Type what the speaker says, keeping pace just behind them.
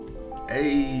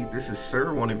Hey, this is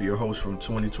Sir, one of your hosts from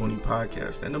 2020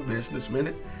 Podcast and a Business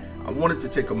Minute. I wanted to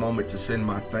take a moment to send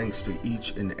my thanks to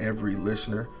each and every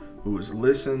listener who has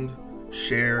listened,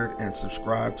 shared, and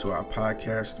subscribed to our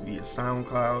podcast via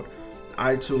SoundCloud,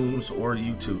 iTunes, or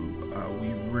YouTube.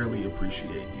 We really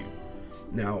appreciate you.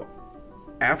 Now,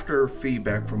 after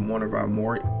feedback from one of our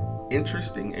more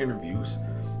interesting interviews,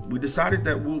 we decided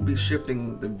that we'll be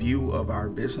shifting the view of our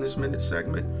Business Minute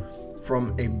segment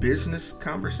from a business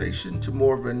conversation to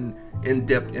more of an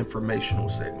in-depth informational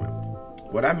segment.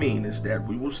 What I mean is that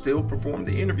we will still perform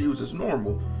the interviews as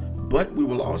normal, but we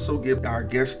will also give our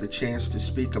guests the chance to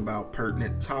speak about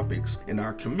pertinent topics in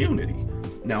our community.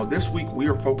 Now, this week we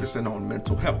are focusing on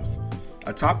mental health,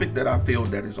 a topic that I feel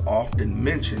that is often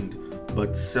mentioned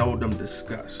but seldom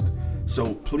discussed.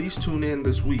 So please tune in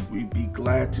this week. We'd be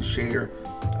glad to share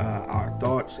our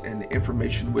thoughts and the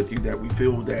information with you that we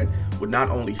feel that would not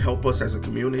only help us as a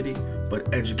community,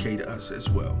 but educate us as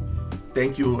well.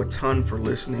 Thank you a ton for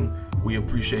listening. We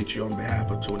appreciate you on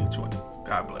behalf of 2020.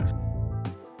 God bless.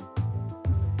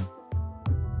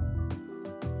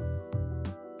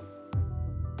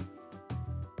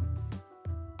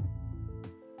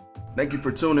 Thank you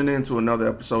for tuning in to another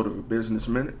episode of A Business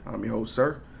Minute. I'm your host,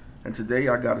 Sir. And today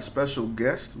I got a special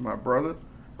guest, my brother,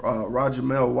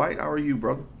 Rajamel White. How are you,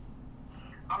 brother?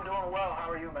 I'm doing well. How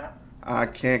are you, man? I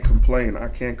can't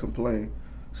complain.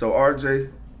 So,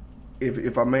 RJ,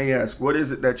 if I may ask, what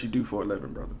is it that you do for a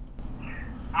living, brother?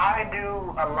 I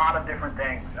do a lot of different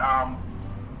things.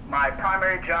 My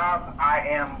primary job, I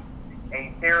am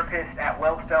a therapist at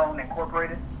Wellstone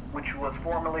Incorporated, which was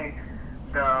formerly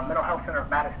the Mental Health Center of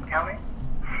Madison County.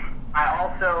 I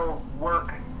also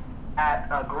work at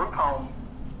a group home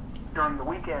during the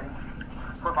weekends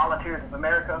for Volunteers of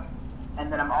America,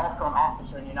 and then I'm also an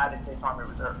officer in the United States Army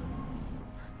Reserve.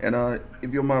 And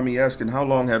if you don't mind me asking, how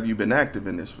long have you been active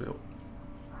in this field?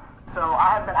 So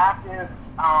I have been active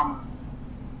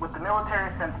with the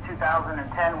military since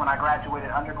 2010 when I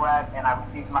graduated undergrad and I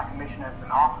received my commission as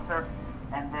an officer.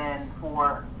 And then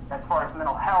as far as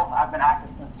mental health, I've been active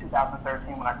since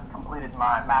 2013 when I completed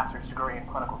my master's degree in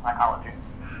clinical psychology.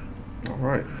 All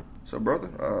right. So, brother,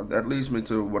 that leads me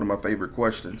to one of my favorite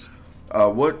questions.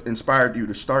 What inspired you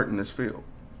to start in this field?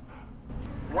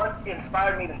 What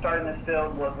inspired me to start in this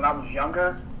field was when I was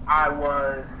younger. I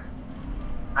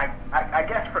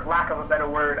guess for lack of a better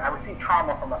word, I received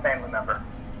trauma from a family member.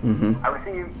 Mm-hmm.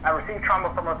 I received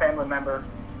trauma from a family member,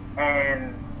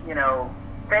 and,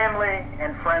 family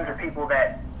and friends are people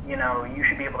that, you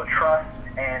should be able to trust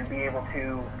and be able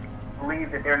to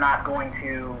believe that they're not going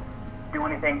to do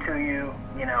anything to you,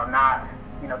 not,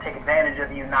 take advantage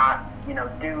of you, not,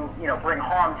 bring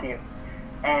harm to you.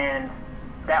 And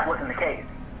that wasn't the case.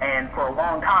 And for a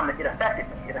long time, it affected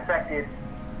me. It affected,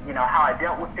 how I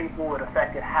dealt with people. It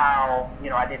affected how,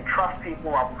 I didn't trust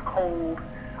people. I was cold.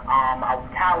 I was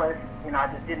callous. I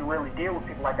just didn't really deal with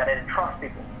people like that. I didn't trust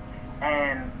people.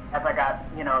 And as I got,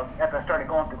 as I started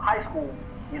going through high school,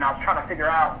 I was trying to figure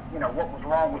out, what was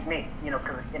wrong with me,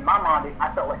 because in my mind,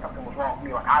 I felt like something was wrong with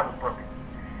me, like I was broken.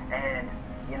 And,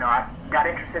 I got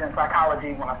interested in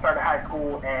psychology when I started high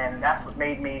school, and that's what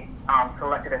made me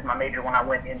selected as my major when I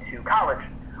went into college,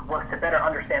 was to better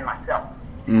understand myself,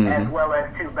 mm-hmm. as well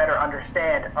as to better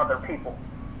understand other people.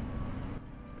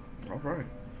 All right.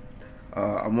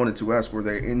 I wanted to ask, were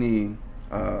there any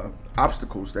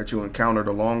obstacles that you encountered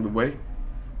along the way?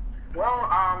 Well,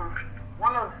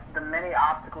 one of the many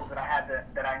obstacles that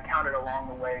I encountered along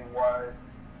the way was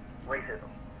racism.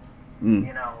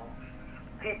 Mm.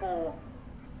 People,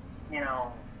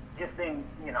 just being,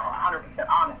 100%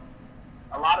 honest.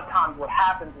 A lot of times what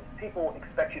happens is people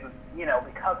expect you to,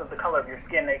 because of the color of your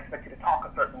skin, they expect you to talk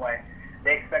a certain way.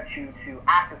 They expect you to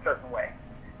act a certain way,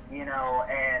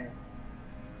 and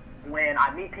when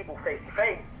I meet people face to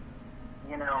face,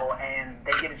 and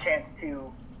they get a chance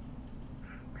to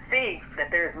see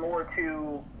that there's more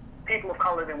to people of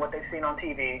color than what they've seen on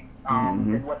TV,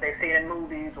 mm-hmm. than what they've seen in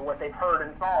movies or what they've heard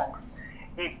in songs.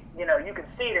 You can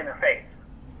see it in their face.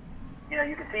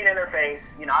 You can see it in their face.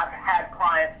 I've had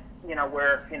clients,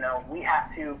 where, we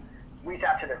have to reach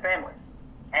out to their families.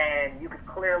 And you could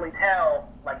clearly tell,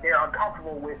 like, they're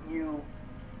uncomfortable with you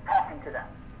talking to them.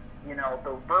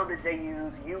 The verbiage they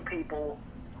use, you people,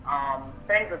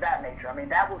 things of that nature. I mean,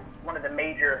 that was one of the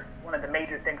major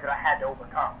things that I had to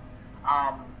overcome.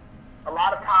 A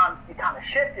lot of times it kind of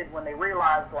shifted when they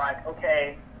realized, like,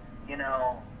 okay,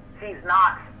 he's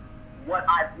not what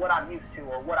I'm used to,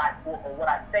 or what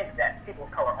I think that people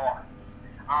of color are.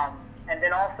 And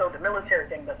then also the military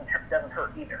thing doesn't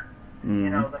hurt either.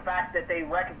 Mm-hmm. The fact that they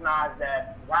recognize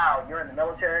that, wow, you're in the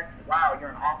military, wow, you're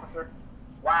an officer,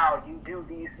 wow, you do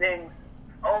these things.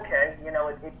 Okay,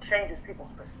 it changes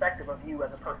people's perspective of you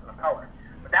as a person of color.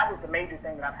 But that was the major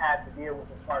thing that I've had to deal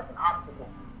with as far as an obstacle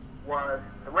was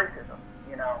the racism.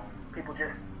 People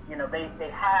just, they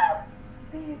have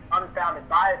these unfounded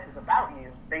biases about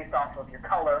you based off of your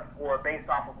color or based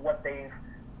off of what they've,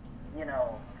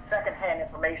 secondhand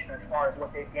information as far as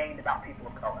what they've gained about people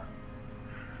of color.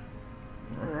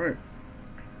 All right.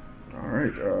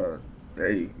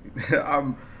 Hey,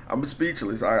 I'm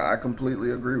speechless. I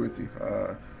completely agree with you.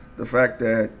 The fact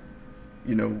that,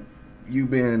 you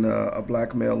being a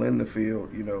black male in the field,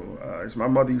 as my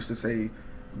mother used to say,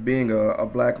 being a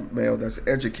black male that's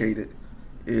educated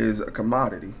is a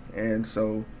commodity. And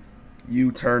so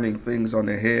you turning things on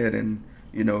their head and,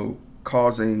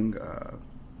 causing,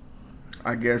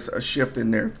 I guess, a shift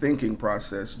in their thinking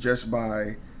process just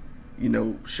by,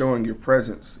 showing your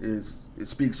presence it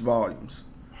speaks volumes.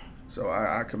 So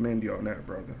I commend you on that,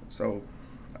 brother. So,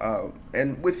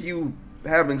 and with you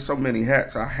having so many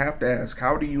hats, I have to ask,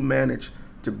 how do you manage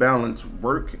to balance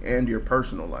work and your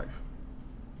personal life?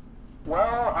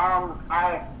 Well,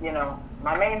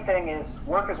 my main thing is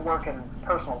work and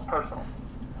personal is personal.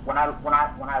 When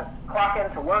I clock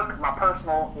into work, my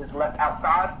personal is left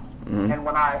outside, mm-hmm. And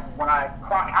when I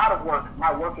clock out of work,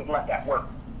 my work is left at work.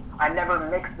 I never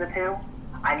mix the two.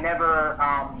 I never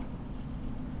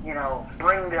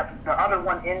bring the other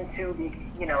one into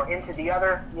the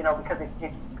other, because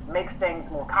it makes things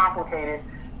more complicated.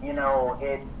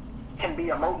 It can be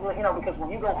emotional, because when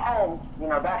you go home,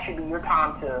 that should be your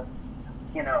time to,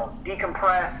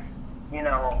 decompress,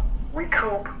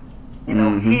 recoup,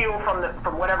 mm-hmm. heal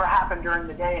from whatever happened during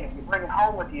the day. And if you bring it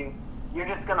home with you, you're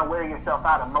just going to wear yourself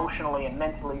out emotionally and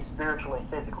mentally, spiritually, and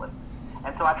physically.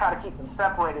 And so I try to keep them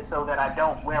separated so that I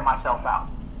don't wear myself out.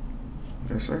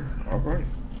 Yes, sir. All right.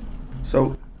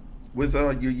 So, with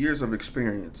your years of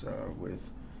experience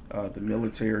with the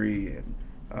military and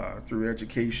through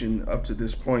education up to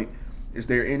this point, is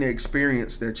there any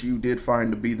experience that you did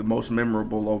find to be the most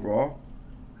memorable overall?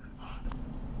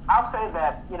 I'll say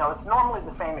that, it's normally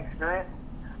the same experience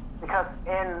because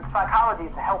in psychology,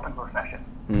 it's a helping profession.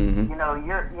 Mm-hmm.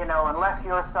 Unless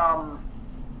you're some,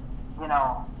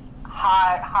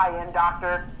 high-end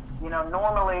doctor,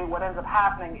 normally what ends up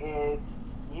happening is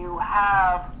you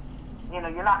have,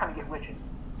 you're not going to get rich in it.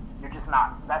 You're just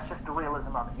not. That's just the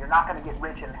realism of it. You're not going to get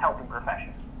rich in helping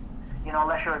profession.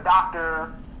 Unless you're a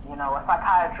doctor, a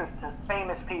psychiatrist to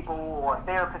famous people or a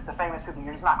therapist to famous people,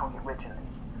 you're just not going to get rich in it.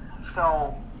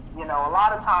 So, a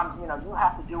lot of times, you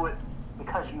have to do it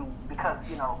because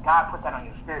God put that on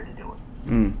your spirit to do it.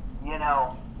 Mm.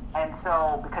 And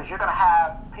so because you're going to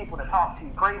have people that talk to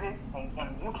you crazy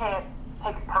and you can't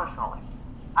take it personally.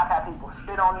 I've had people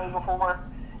spit on me before.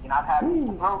 I've had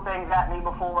people throw things at me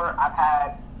before. I've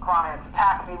had clients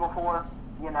attack me before,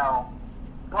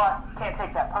 but can't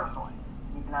take that personally,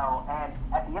 and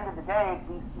at the end of the day,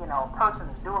 these, person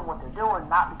is doing what they're doing,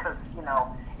 not because,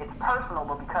 it's personal,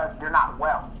 but because they're not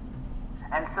well.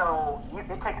 And so it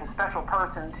takes a special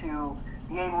person to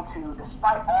be able to,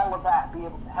 despite all of that, be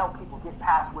able to help people get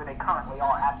past where they currently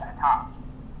are at that time.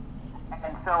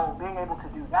 And so being able to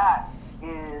do that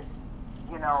is,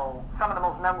 some of the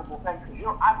most memorable things,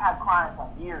 because I've had clients like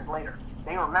years later,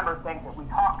 they remember things that we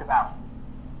talked about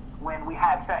when we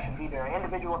had sessions, either an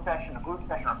individual session, a group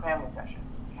session, or a family session.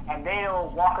 And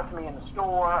they'll walk up to me in the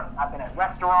store. I've been at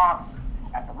restaurants,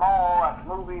 at the mall, at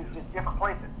the movies, just different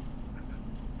places.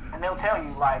 And they'll tell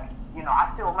you, like,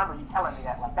 I still remember you telling me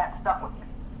that, like, that stuck with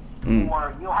me. Mm.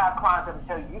 Or you'll have clients that will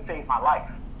tell you saved my life.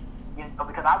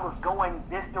 Because I was going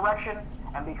this direction,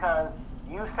 and because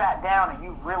you sat down and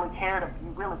you really cared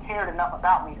enough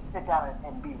about me to sit down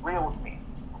and be real with me.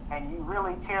 And you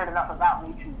really cared enough about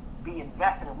me to be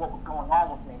invested in what was going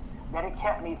on with me, that it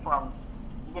kept me from,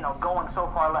 going so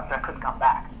far left I couldn't come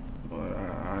back. Well,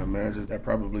 I imagine that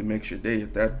probably makes your day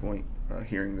at that point,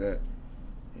 hearing that.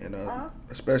 And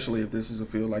especially if this is a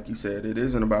field, like you said, it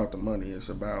isn't about the money. It's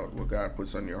about what God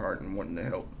puts on your heart and wanting to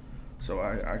help. So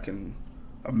I can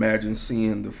imagine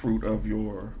seeing the fruit of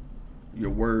your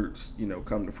words,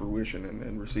 come to fruition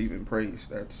and receiving praise.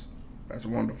 That's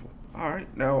wonderful. All right.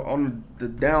 Now, on the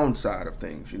downside of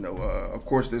things, of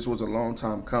course, this was a long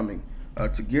time coming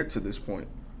to get to this point.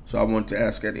 So I want to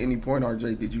ask, at any point,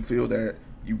 RJ, did you feel that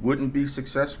you wouldn't be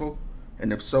successful?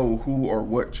 And if so, who or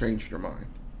what changed your mind?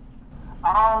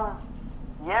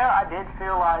 Yeah, I did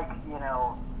feel like,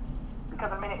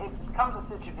 because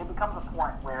it becomes a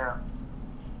point where,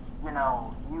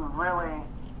 you really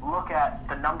look at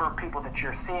the number of people that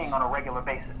you're seeing on a regular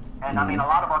basis. And Mm-hmm. a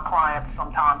lot of our clients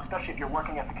sometimes, especially if you're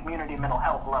working at the community mental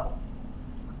health level,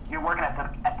 you're working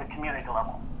at the community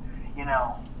level,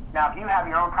 Now, if you have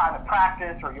your own private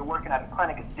practice or you're working at a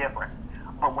clinic, it's different.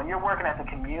 But when you're working at the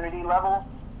community level,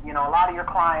 you know, a lot of your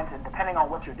clients, and depending on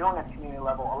what you're doing at the community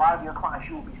level, a lot of your clients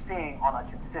you will be seeing on a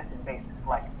consistent basis,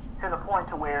 like to the point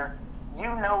to where you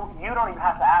know you don't even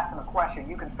have to ask them a question.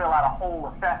 You can fill out a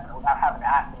whole assessment without having to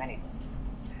ask them anything.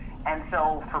 And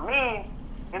so for me,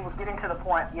 it was getting to the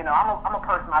point, you know, I'm a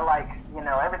person I like, you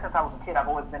know, ever since I was a kid, I've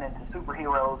always been into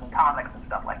superheroes and comics and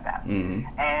stuff like that.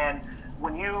 Mm-hmm. And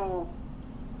when you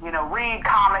know, read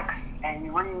comics and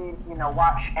you read, you know,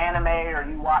 watch anime or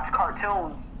you watch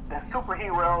cartoons, the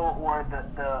superhero or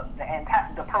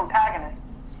the protagonist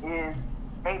is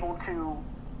able to,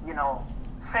 you know,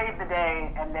 save the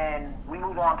day, and then we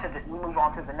move on to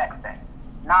the next thing.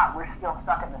 Not we're still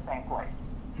stuck in the same place.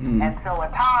 Mm-hmm. And so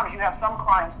at times you have some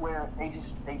clients where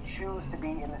they choose to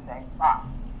be in the same spot.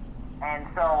 And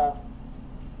so,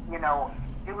 you know,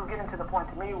 it was getting to the point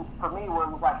for me where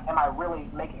it was like, am I really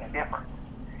making a difference?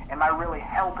 Am I really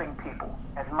helping people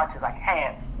as much as I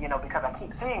can? You know, because I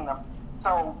keep seeing them.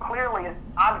 So clearly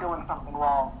I'm doing something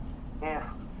wrong if,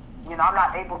 you know, I'm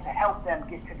not able to help them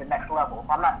get to the next level. If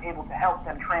I'm not able to help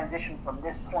them transition from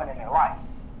this point in their life.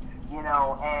 You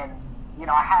know, and, you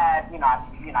know, I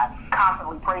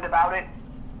constantly prayed about it.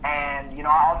 And, you know,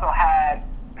 I also had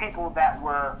people that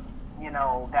were, you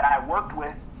know, that I worked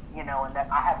with, you know, and that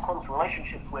I had close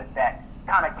relationships with that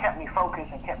kind of kept me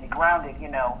focused and kept me grounded, you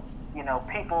know,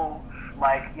 people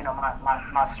like, you know,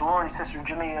 my sorority sister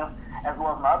Jamia, as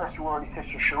well as my other sorority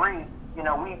sister Cherie, you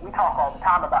know, we talk all the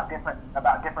time about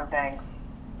different things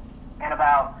and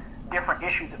about different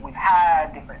issues that we've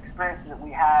had, different experiences that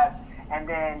we had, and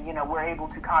then, you know, we're able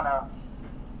to kind of,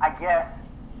 I guess,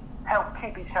 help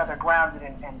keep each other grounded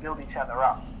and build each other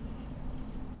up.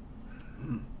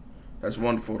 That's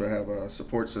wonderful to have a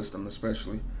support system,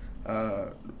 especially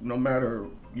no matter,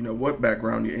 you know, what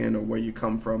background you're in or where you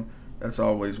come from. That's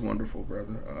always wonderful,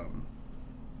 brother,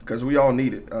 because we all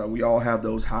need it. We all have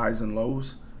those highs and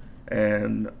lows,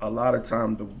 and a lot of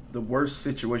time the worst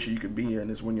situation you could be in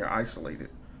is when you're isolated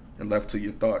and left to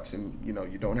your thoughts, and, you know,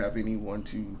 you don't have anyone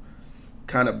to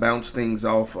kind of bounce things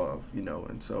off of, you know.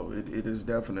 And so it is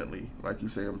definitely, like you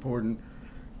say, important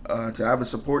to have a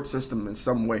support system in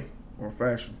some way or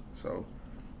fashion. So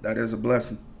that is a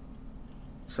blessing.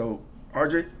 So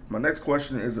RJ, my next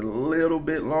question is a little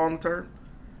bit long term.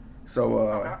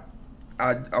 So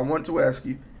I want to ask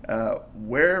you,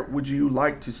 where would you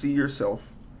like to see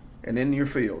yourself, and in your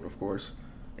field, of course,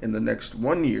 in the next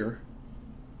 1 year,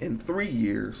 in 3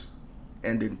 years,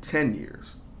 and in 10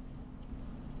 years?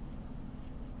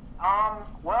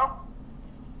 Well,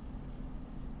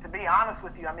 to be honest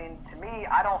with you, I mean, to me,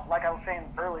 I don't, like I was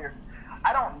saying earlier,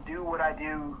 I don't do what I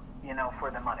do, you know,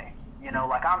 for the money. You know,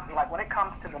 like when it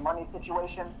comes to the money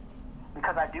situation,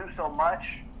 because I do so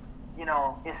much, you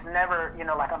know, it's never, you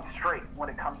know, like I'm straight when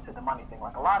it comes to the money thing.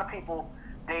 Like a lot of people,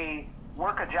 they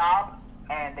work a job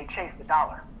and they chase the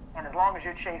dollar. And as long as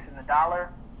you're chasing the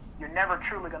dollar, you're never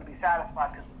truly going to be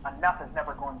satisfied, because enough is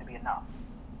never going to be enough.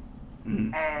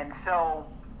 Mm-hmm. And so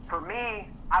for me,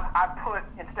 I've put,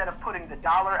 instead of putting the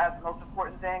dollar as the most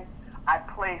important thing, I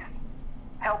placed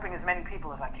helping as many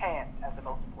people as I can as the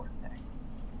most important thing.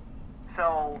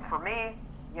 So for me,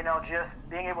 you know, just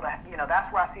being able to, you know,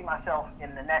 that's where I see myself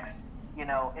in the next, you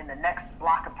know, in the next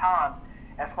block of time,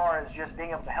 as far as just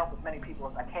being able to help as many people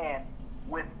as I can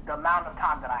with the amount of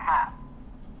time that I have.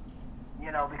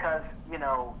 You know, because, you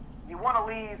know, you want to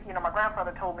leave, you know, my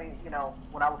grandfather told me, you know,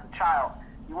 when I was a child,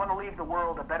 you want to leave the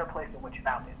world a better place than what you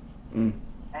found it. Mm.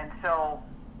 And so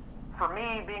for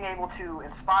me, being able to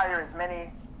inspire as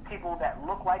many people that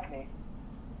look like me,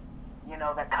 you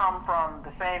know, that come from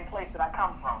the same place that I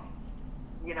come from,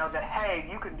 you know, that, hey,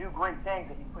 you can do great things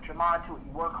if you put your mind to it,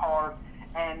 you work hard,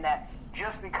 and that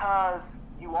just because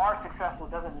you are successful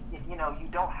doesn't, you know, you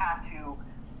don't have to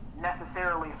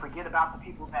necessarily forget about the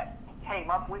people that came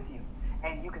up with you,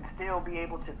 and you can still be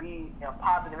able to be a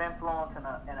positive influence and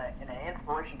an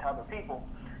inspiration to other people.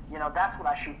 You know, that's what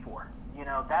I shoot for. You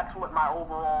know, that's what my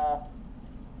overall,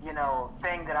 you know,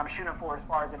 thing that I'm shooting for as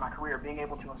far as in my career, being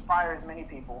able to inspire as many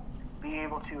people, be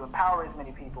able to empower as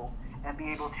many people, and be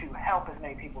able to help as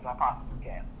many people as I possibly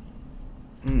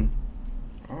can.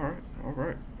 All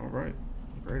right.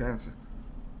 Great answer.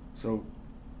 So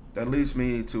that leads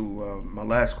me to my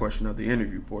last question of the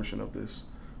interview portion of this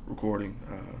recording.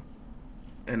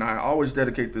 And I always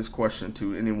dedicate this question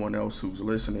to anyone else who's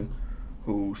listening,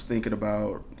 who's thinking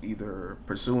about either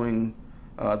pursuing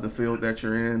the field that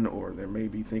you're in, or they may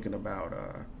be thinking about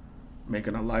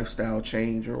making a lifestyle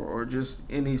change, or just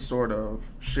any sort of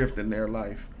shift in their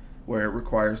life where it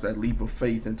requires that leap of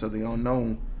faith into the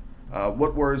unknown.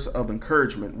 What words of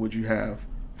encouragement would you have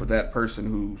for that person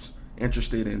who's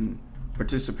interested in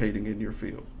participating in your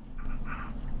field?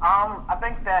 I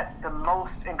think that the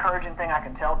most encouraging thing I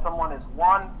can tell someone is,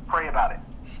 one, pray about it.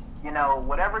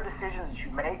 Whatever decisions that you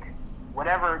make,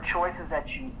 whatever choices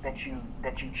that you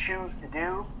choose to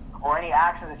do, or any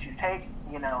action that you take,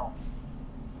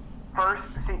 first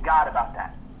seek God about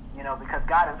that. Because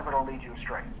God is never going to lead you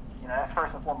astray. That's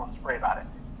first and foremost, to pray about it.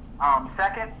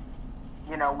 Second,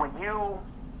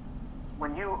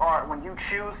 when you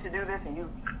choose to do this and you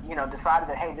decided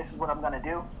that, hey, this is what I'm going to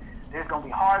do, there's going to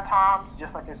be hard times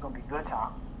just like there's going to be good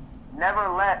times. Never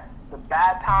let the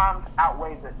bad times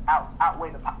outweigh the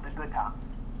good times.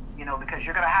 Because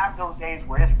you're going to have those days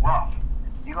where it's rough.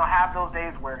 You're going to have those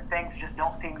days where things just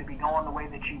don't seem to be going the way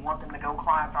that you want them to go.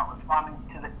 Clients aren't responding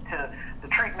to the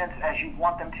treatments as you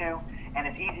want them to, and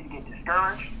it's easy to get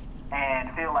discouraged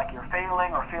and feel like you're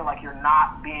failing, or feel like you're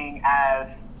not being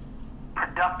as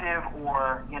productive,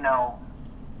 or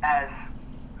as,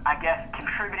 I guess,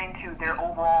 contributing to their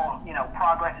overall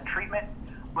progress in treatment.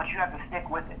 But you have to stick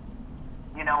with it,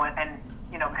 and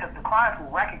because the clients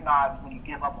will recognize when you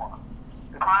give up on them.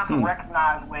 The clients will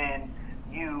recognize when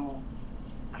you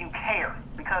care,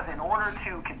 because in order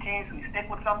to continuously stick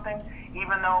with something,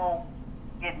 even though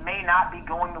it may not be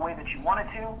going the way that you want it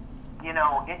to,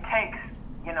 it takes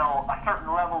a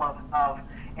certain level of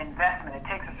investment. It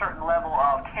takes a certain level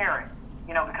of caring,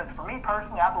 because for me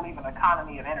personally, I believe in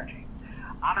economy of energy.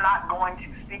 I'm not going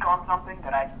to speak on something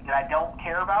that I don't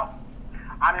care about.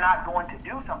 I'm not going to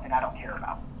do something I don't care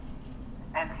about.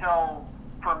 And so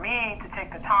for me to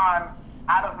take the time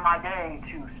out of my day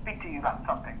to speak to you about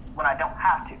something when I don't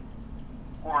have to,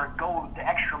 or go the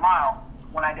extra mile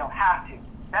when I don't have to,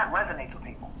 that resonates with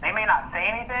people. They may not say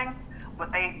anything,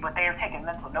 but they are taking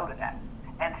mental note of that.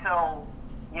 And so,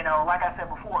 like I said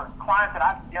before, clients that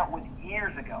I've dealt with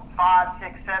years ago, 5,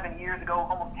 6, 7 years ago,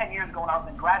 almost 10 years ago when I was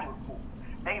in graduate school,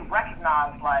 they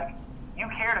recognized, like, you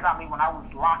cared about me when I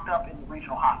was locked up in the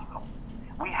regional hospital.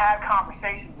 We had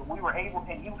conversations, and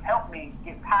you helped me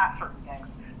get past certain things,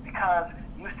 because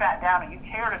you sat down and you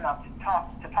cared enough to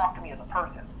talk to me as a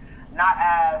person, not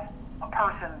as a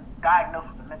person diagnosed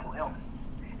with a mental illness.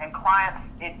 And clients,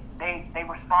 they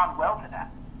respond well to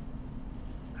that.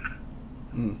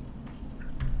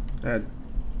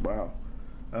 Wow.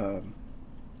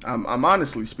 I'm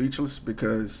honestly speechless,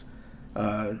 because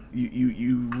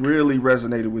you really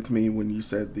resonated with me when you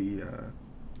said the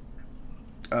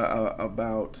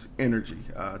about energy,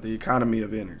 the economy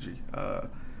of energy,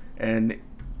 and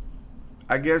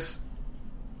I guess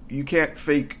you can't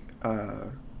fake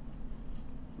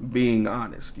being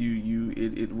honest.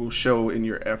 It will show in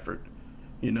your effort,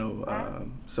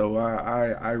 so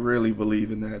I really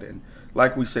believe in that. And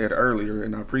like we said earlier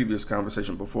in our previous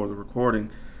conversation before the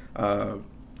recording,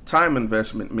 time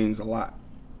investment means a lot.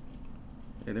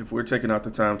 And if we're taking out the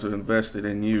time to invest it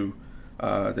in you,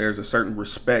 there's a certain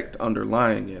respect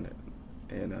underlying in it.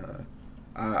 And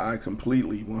I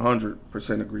completely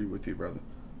 100% agree with you, brother.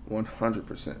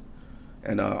 100%.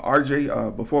 And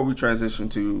RJ, before we transition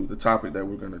to the topic that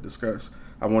we're going to discuss,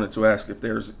 I wanted to ask if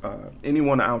there's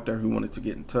anyone out there who wanted to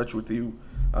get in touch with you,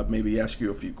 maybe ask you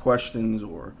a few questions,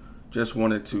 or just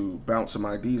wanted to bounce some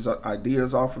ideas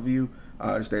off of you.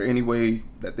 Is there any way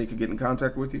that they could get in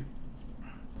contact with you?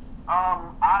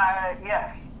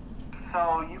 Yes.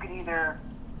 So you can either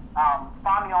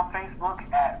find me on Facebook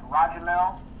at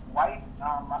Rajamel White.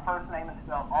 My first name is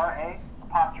spelled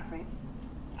R-A''Jahmel.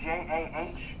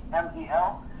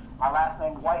 My last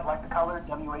name White, like the color,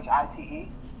 White.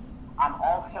 I'm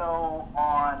also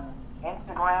on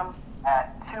Instagram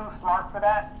at Too Smart for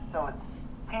that. So it's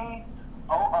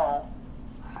TOO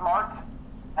Smart,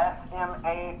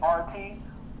 SMART,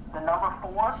 the number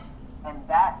 4, and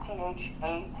that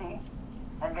THAT.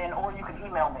 And then, or you can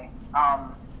email me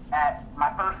at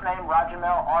my first name,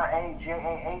 Rajamel,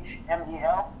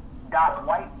 RAJAHMEL,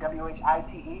 .White,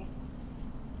 WHITE,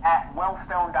 at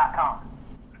wellstone.com.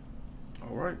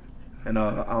 All right. And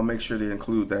I'll make sure to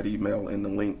include that email in the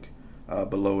link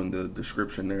below in the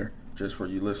description there, just for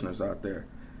you listeners out there.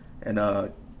 And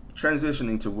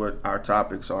transitioning to what our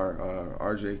topics are,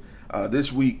 RJ,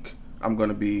 this week I'm going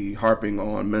to be harping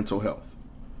on mental health.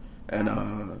 And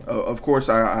of course,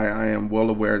 I am well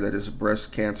aware that it's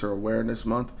Breast Cancer Awareness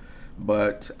Month,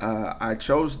 but I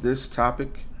chose this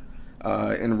topic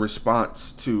in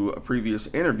response to a previous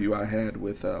interview I had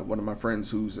with one of my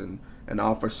friends who's an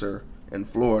officer in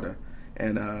Florida.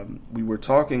 And we were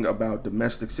talking about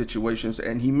domestic situations,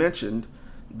 and he mentioned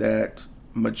that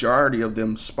majority of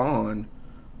them spawn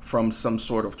from some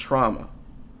sort of trauma,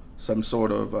 some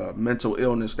sort of mental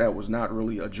illness that was not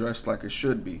really addressed like it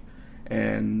should be.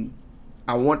 And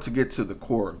I want to get to the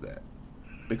core of that,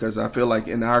 because I feel like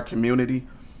in our community,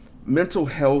 mental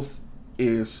health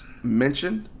is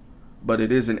mentioned, but it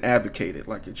isn't advocated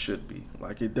like it should be.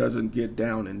 Like it doesn't get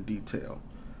down in detail.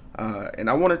 And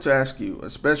I wanted to ask you,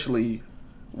 especially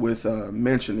with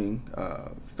mentioning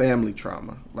family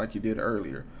trauma, like you did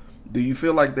earlier, do you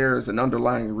feel like there is an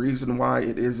underlying reason why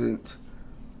it isn't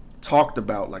talked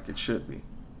about like it should be?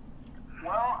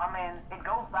 Well, I mean, it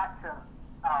goes back to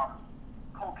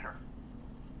culture.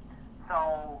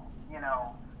 So,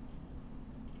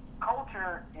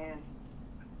 culture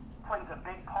plays a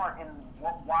big part in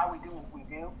why we do what we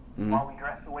do, why we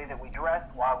dress the way that we dress,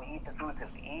 why we eat the foods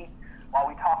that we eat, why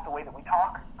we talk the way that we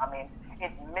talk. I mean,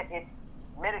 it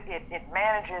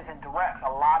manages and directs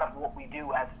a lot of what we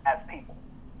do as people.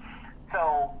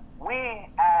 So we,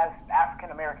 as African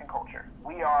American culture,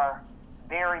 we are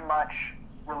very much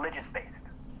religious based.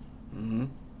 Mm-hmm.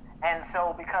 And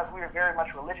so because we are very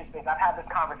much religious based, I've had this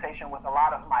conversation with a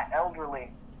lot of my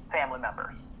elderly family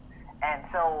members. And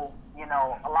so,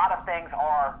 a lot of things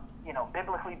are,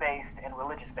 biblically based and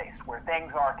religious based, where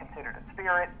things are considered a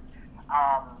spirit.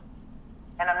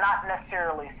 And I'm not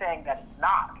necessarily saying that it's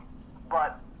not,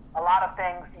 but a lot of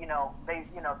things,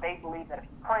 they believe that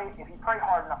if you pray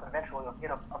hard enough,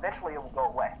 eventually it will go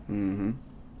away. Mm-hmm.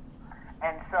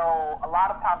 And so a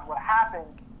lot of times what happens,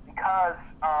 because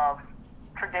of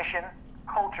tradition,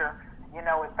 culture,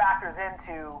 it factors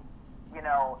into,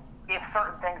 if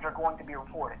certain things are going to be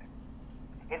reported.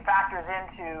 It factors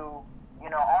into,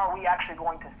 are we actually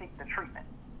going to seek the treatment?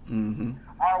 Mm-hmm.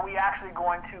 Are we actually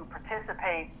going to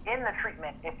participate in the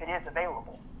treatment if it is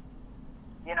available?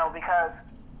 Because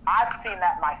I've seen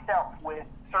that myself with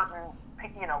certain,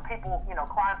 people,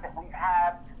 clients that we've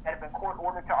had that have been court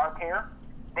ordered to our care.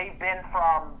 They've been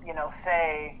from,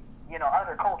 say,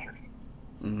 other cultures.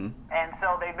 Mm-hmm. And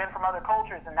so they've been from other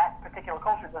cultures, and that particular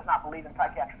culture does not believe in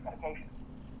psychiatric medication.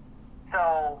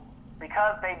 So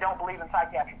because they don't believe in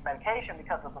psychiatric medication,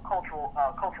 because of the cultural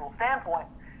standpoint,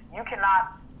 you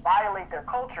cannot violate their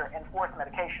culture and force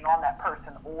medication on that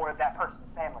person or that person's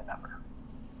family member.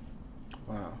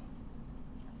 Wow.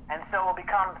 And so it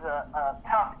becomes a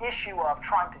tough issue of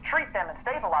trying to treat them and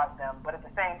stabilize them, but at the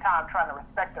same time trying to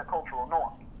respect their cultural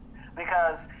norms.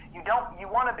 Because you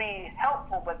want to be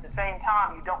helpful, but at the same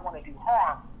time you don't want to do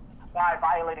harm by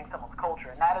violating someone's culture.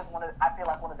 And that is I feel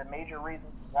like one of the major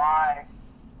reasons why,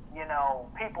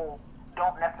 people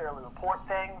don't necessarily report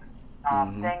things.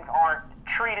 Things aren't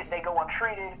treated, they go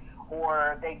untreated,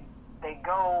 or they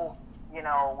go,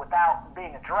 without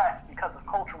being addressed because of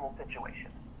cultural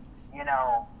situations.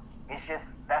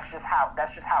 That's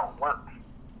just how it works.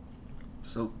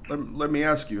 So let me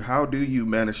ask you, how do you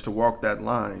manage to walk that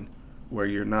line where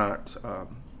you're not,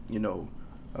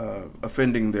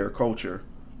 offending their culture,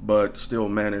 but still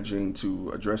managing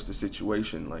to address the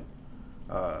situation? Like,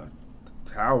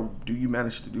 how do you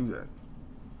manage to do that?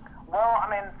 Well, I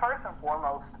mean, first and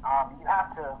foremost, you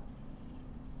have to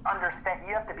understand.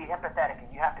 You have to be empathetic,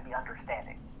 and you have to be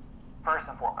understanding. First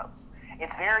and foremost,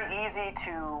 it's very easy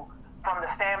to, from the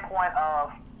standpoint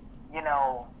of,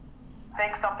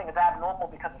 think something is abnormal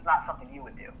because it's not something you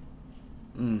would do.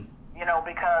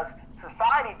 Because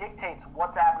society dictates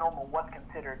what's abnormal, what's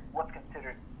considered,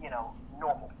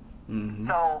 normal. Mm-hmm.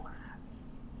 So,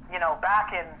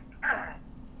 back in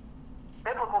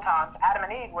biblical times, Adam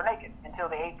and Eve were naked until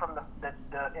they ate from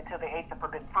until they ate the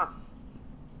forbidden fruit.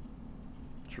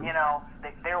 True.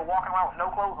 They were walking around with no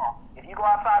clothes on. If you go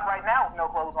outside right now with no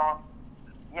clothes on,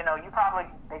 they probably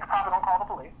gonna call the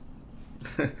police.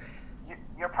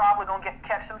 You're probably gonna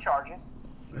catch some charges.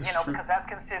 That's true. Because that's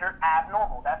considered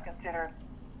abnormal. That's considered,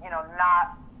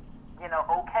 not,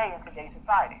 okay in today's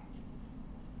society.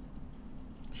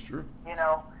 It's true.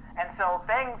 And so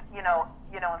things, in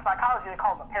psychology they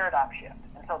call it a paradigm shift.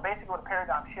 And so basically what a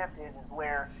paradigm shift is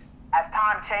where as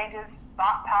time changes,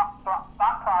 thought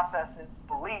processes,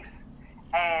 beliefs,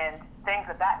 and things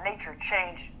of that nature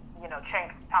change with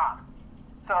time.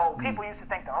 So people used to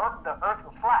think the earth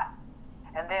was flat.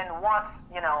 And then once,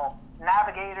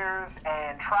 navigators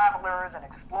and travelers and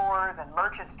explorers and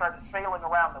merchants started sailing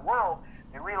around the world,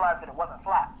 they realized that it wasn't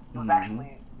flat. It was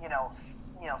actually,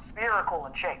 spherical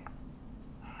in shape.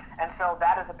 And so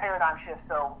that is a paradigm shift.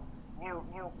 So you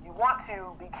want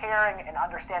to be caring and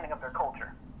understanding of their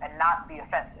culture and not be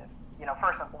offensive,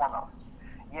 first and foremost.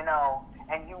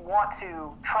 And you want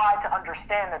to try to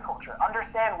understand their culture,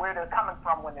 understand where they're coming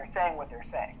from when they're saying what they're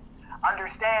saying,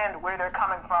 understand where they're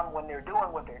coming from when they're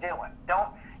doing what they're doing. Don't,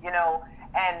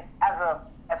 and as a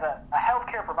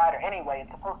healthcare provider anyway,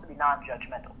 it's supposed to be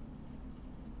non-judgmental.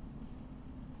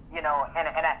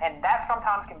 And that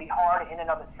sometimes can be hard in and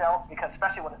of itself, because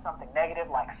especially when it's something negative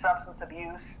like substance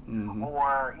abuse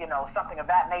or, something of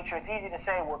that nature, it's easy to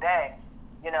say, well, dang,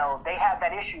 they have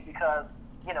that issue because,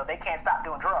 they can't stop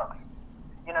doing drugs.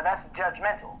 That's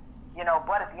judgmental.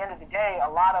 But at the end of the day, a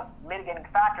lot of mitigating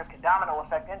factors can domino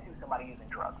effect into somebody using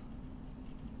drugs.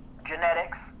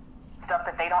 Genetics, stuff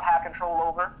that they don't have control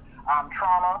over,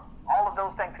 trauma, all of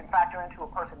those things can factor into a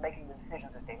person making the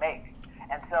decisions that they make.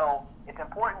 And so it's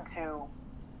important to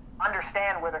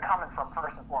understand where they're coming from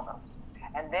first and foremost.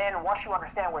 And then once you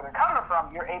understand where they're coming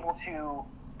from, you're able to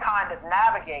kind of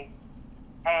navigate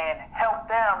and help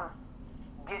them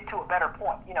get to a better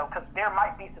point, because there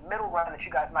might be some middle ground that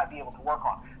you guys might be able to work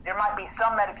on. There might be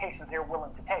some medications they're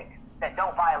willing to take that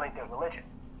don't violate their religion.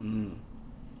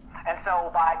 And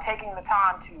so by taking the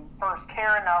time to first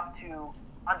care enough to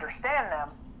understand them,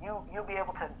 you'll be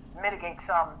able to mitigate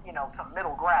some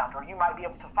middle ground, or you might be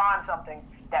able to find something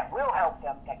that will help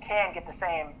them, that can get the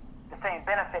same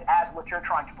benefit as what you're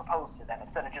trying to propose to them,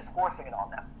 instead of just forcing it on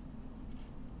them.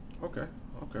 Okay.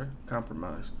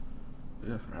 Compromise.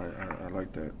 Yeah, I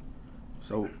like that.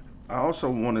 So I also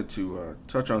wanted to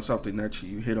touch on something that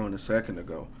you hit on a second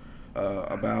ago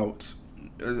about,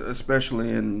 especially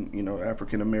in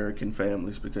African American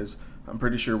families, because I'm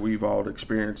pretty sure we've all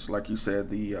experienced, like you said,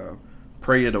 the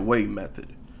pray it away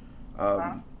method.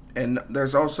 And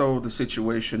there's also the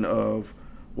situation of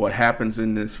what happens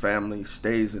in this family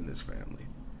stays in this family.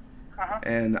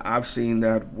 And I've seen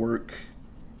that work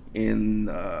in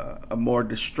a more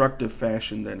destructive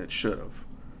fashion than it should have.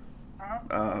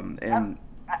 And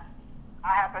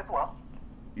I have as well.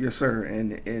 Yes, sir.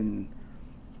 And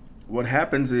what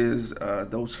happens is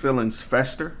those feelings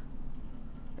fester,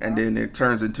 and then it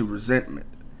turns into resentment.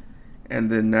 And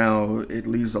then now it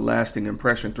leaves a lasting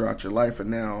impression throughout your life,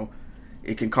 and now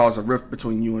it can cause a rift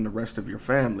between you and the rest of your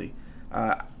family.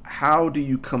 How do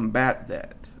you combat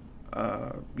that?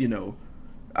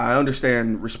 I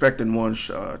understand respecting one's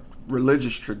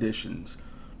religious traditions,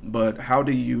 but how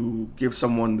do you give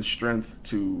someone the strength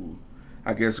to,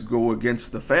 I guess, go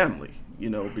against the family?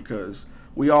 Because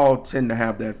we all tend to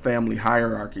have that family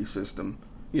hierarchy system,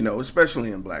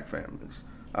 especially in black families.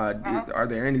 Are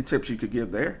there any tips you could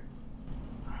give there?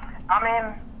 I mean,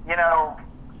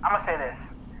 I'm going to say this.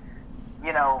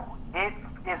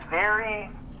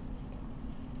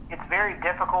 It's very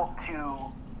difficult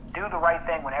to do the right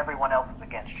thing when everyone else is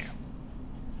against you.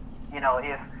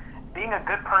 If being a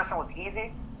good person was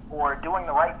easy, or doing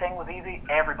the right thing was easy,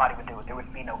 everybody would do it. There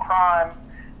would be no crime,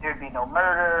 there would be no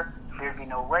murder, there would be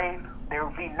no rape, there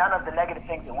would be none of the negative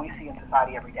things that we see in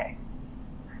society every day.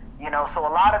 So a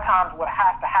lot of times what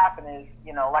has to happen is,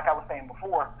 like I was saying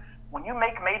before, when you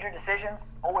make major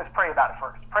decisions, always pray about it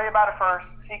first. Pray about it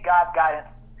first, seek God's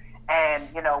guidance, and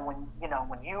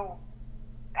when you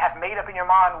have made up in your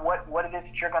mind what it is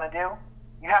that you're going to do,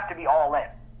 you have to be all in.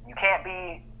 You can't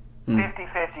be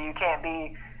 50-50. You can't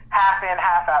be half in,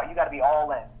 half out. You got to be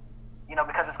all in,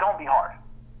 because it's going to be hard.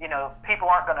 People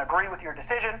aren't going to agree with your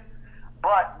decision,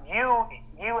 but you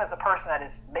as a person that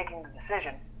is making the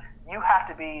decision, you have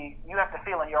to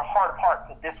feel in your heart of hearts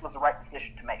that this was the right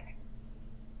decision to make.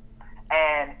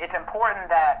 And it's important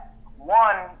that,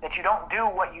 one, that you don't do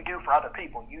what you do for other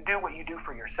people. You do what you do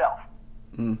for yourself.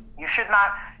 You should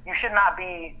not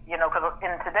be, because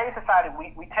in today's society,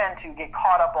 we tend to get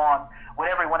caught up on what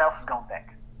everyone else is going to think.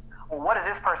 Well, what is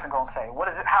this person going to say?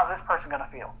 How's this person going to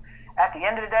feel? At the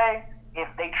end of the day, if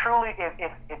they truly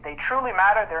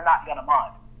matter, they're not going to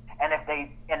mind. And if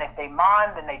they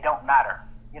mind, then they don't matter.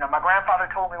 My grandfather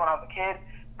told me when I was a kid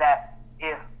that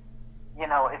if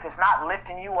it's not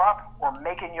lifting you up or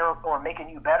making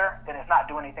you better, then it's not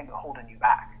doing anything but holding you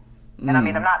back. And I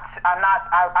mean,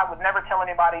 I would never tell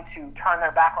anybody to turn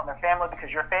their back on their family,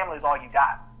 because your family is all you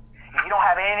got. If you don't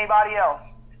have anybody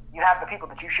else, you have the people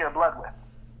that you share blood with.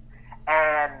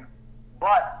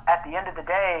 But at the end of the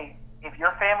day, if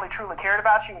your family truly cared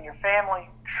about you and your family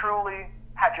truly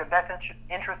had your best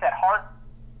interest at heart,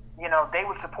 they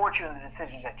would support you in the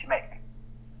decisions that you make.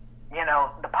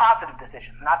 The positive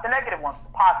decisions, not the negative ones,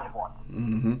 the positive ones.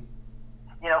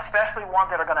 Especially ones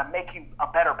that are going to make you a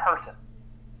better person.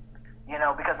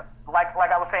 Because like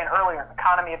I was saying earlier,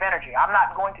 economy of energy. I'm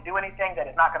not going to do anything that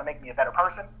is not going to make me a better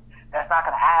person. That's not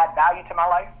going to add value to my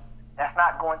life. That's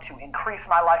not going to increase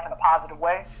my life in a positive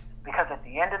way. Because at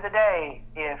the end of the day,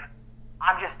 if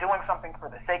I'm just doing something for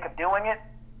the sake of doing it,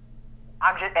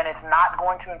 and it's not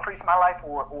going to increase my life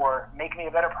or make me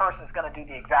a better person, it's going to do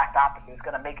the exact opposite. It's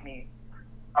going to make me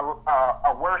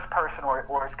a worse person,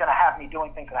 or it's going to have me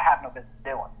doing things that I have no business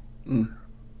doing.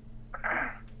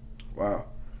 Wow.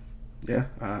 Yeah.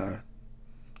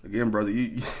 Again, brother,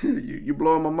 you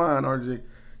blowing my mind, RJ.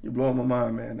 You blowing my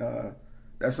mind, man.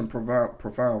 That's some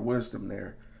profound wisdom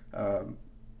there.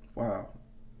 Wow.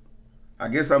 I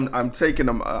guess I'm taken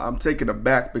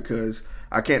aback because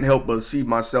I can't help but see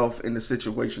myself in the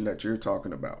situation that you're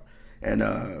talking about,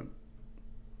 and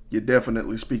you're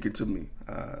definitely speaking to me,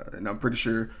 and I'm pretty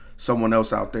sure someone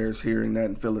else out there is hearing that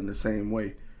and feeling the same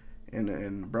way.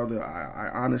 And brother, I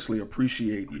honestly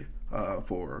appreciate you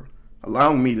for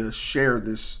allowing me to share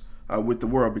this with the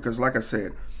world, because like I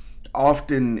said,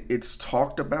 often it's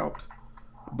talked about,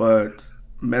 but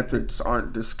methods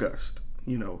aren't discussed,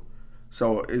 you know.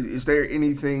 So is there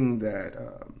anything that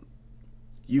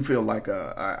you feel like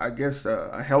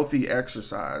a healthy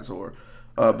exercise, or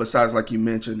besides, like you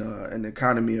mentioned, an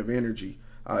economy of energy,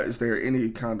 is there any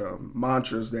kind of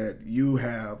mantras that you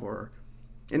have or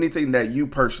anything that you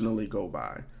personally go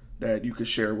by that you could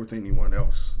share with anyone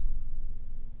else?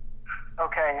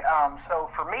 Okay, so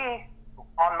for me,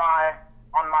 on my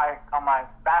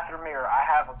bathroom mirror, I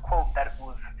have a quote that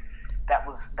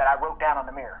I wrote down on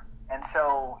the mirror, and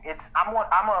so I'm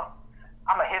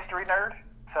a history nerd,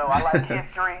 so I like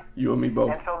history. You and me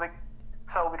both. And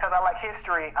so because I like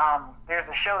history, there's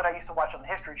a show that I used to watch on the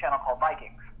History Channel called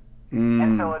Vikings.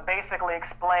 And so it basically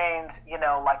explains,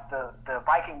 like the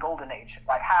Viking Golden Age,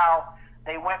 like how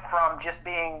they went from just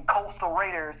being coastal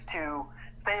raiders to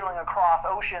sailing across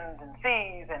oceans and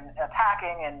seas and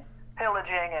attacking and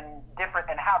pillaging and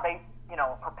how they,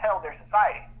 propelled their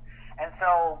society. And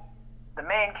so the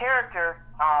main character,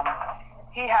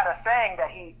 he had a saying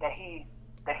that he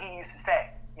used to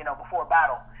say, before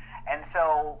battle. And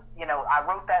so, I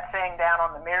wrote that saying down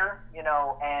on the mirror,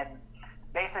 and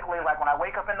basically, like when I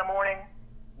wake up in the morning,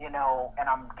 and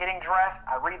I'm getting dressed,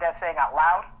 I read that saying out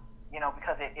loud,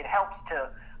 because it helps to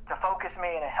focus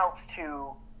me, and it helps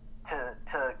to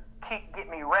get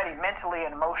me ready mentally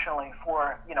and emotionally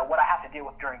for, what I have to deal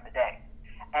with during the day.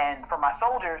 And for my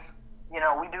soldiers,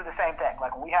 we do the same thing.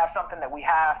 Like when we have something that we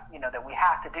have, that we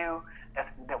have to do,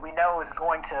 that we know is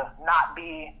going to not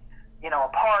be, a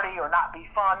party or not be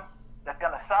fun, that's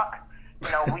going to suck,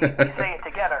 we say it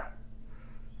together.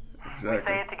 Exactly. We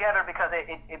say it together because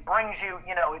it brings you,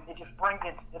 it just brings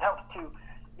it helps to,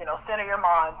 center your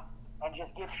mind and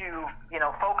just get you,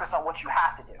 focused on what you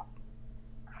have to do.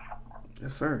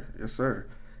 Yes, sir. Yes, sir.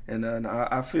 And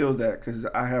I feel that because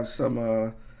I have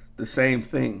some the same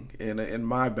thing in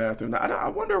my bathroom. I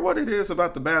wonder what it is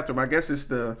about the bathroom. I guess it's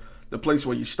the place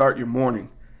where you start your morning.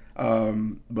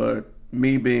 But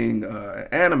me being an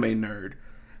anime nerd,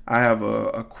 I have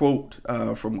a quote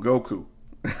from Goku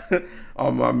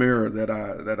on my mirror that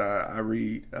I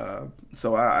read.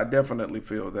 So I definitely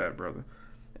feel that, brother.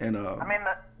 And I mean,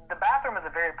 the bathroom is a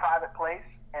very private place,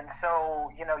 and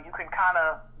so you can kind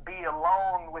of be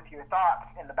alone with your thoughts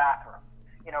in the bathroom.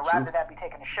 Rather than be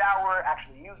taking a shower,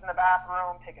 actually using the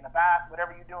bathroom, taking a bath,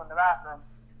 whatever you do in the bathroom,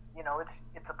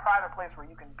 it's a private place where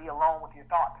you can be alone with your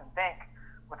thoughts and think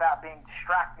without being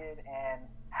distracted and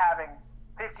having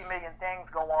 50 million things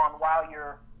go on while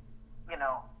you're,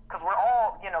 because we're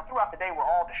all, throughout the day, we're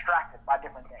all distracted by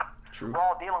different things. True. We're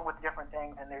all dealing with different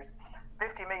things, and there's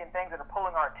 50 million things that are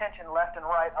pulling our attention left and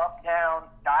right, up, down,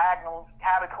 diagonal,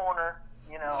 cabin corner,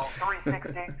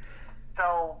 360.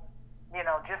 So,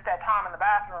 just that time in the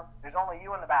bathroom, there's only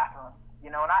you in the bathroom,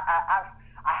 and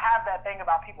I have that thing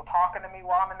about people talking to me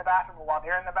while I'm in the bathroom or while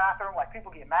they're in the bathroom. Like,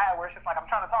 people get mad where it's just like, I'm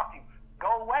trying to talk to you.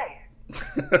 Go away.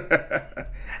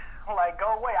 Like,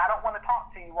 go away. I don't want to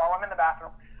talk to you while I'm in the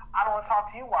bathroom. I don't want to talk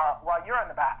to you while you're in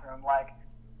the bathroom. Like,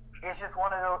 it's just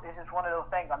one of those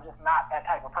things. I'm just not that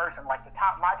type of person. Like,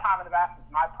 my time in the bathroom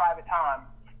is my private time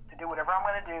to do whatever I'm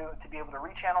going to do, to be able to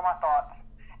rechannel my thoughts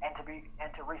and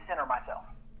to recenter myself.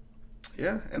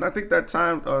 Yeah, and I think that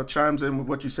time chimes in with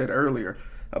what you said earlier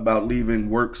about leaving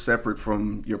work separate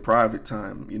from your private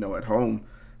time, at home.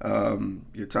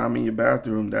 Your time in your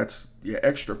bathroom, that's your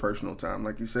extra personal time.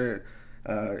 Like you said,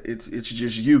 it's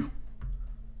just you,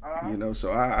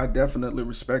 so I definitely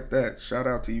respect that. Shout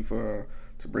out to you for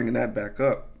bringing that back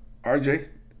up. RJ,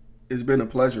 it's been a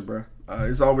pleasure, bro.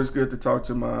 It's always good to talk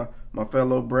to my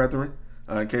fellow brethren.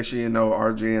 In case you didn't know,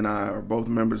 RJ and I are both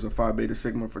members of Phi Beta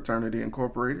Sigma Fraternity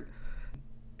Incorporated.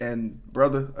 And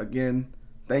brother, again,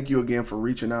 thank you again for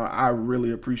reaching out. I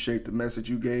really appreciate the message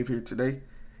you gave here today.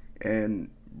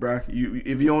 And bruh,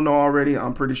 if you don't know already,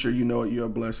 I'm pretty sure you know it. You're a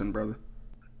blessing, brother.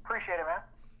 Appreciate it, man.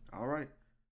 All right.